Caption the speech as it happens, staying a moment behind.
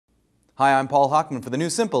Hi, I'm Paul Hockman for the new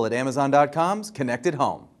Simple at Amazon.com's Connected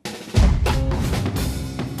Home.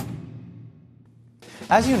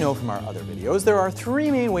 As you know from our other videos, there are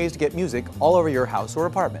three main ways to get music all over your house or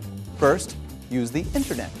apartment. First, use the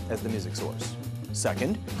internet as the music source.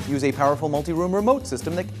 Second, use a powerful multi-room remote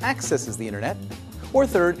system that accesses the internet. Or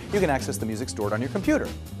third, you can access the music stored on your computer.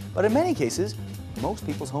 But in many cases, most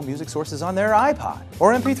people's home music source is on their iPod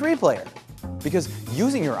or MP3 player. Because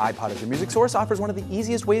using your iPod as your music source offers one of the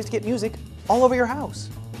easiest ways to get music all over your house.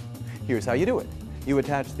 Here's how you do it. You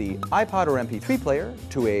attach the iPod or MP3 player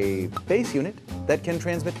to a base unit that can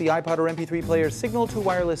transmit the iPod or MP3 player's signal to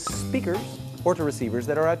wireless speakers or to receivers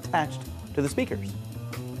that are attached to the speakers.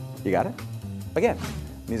 You got it? Again,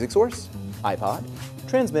 music source, iPod,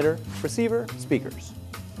 transmitter, receiver, speakers.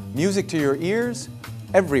 Music to your ears,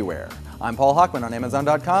 everywhere. I'm Paul Hockman on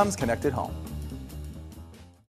Amazon.com's Connected Home.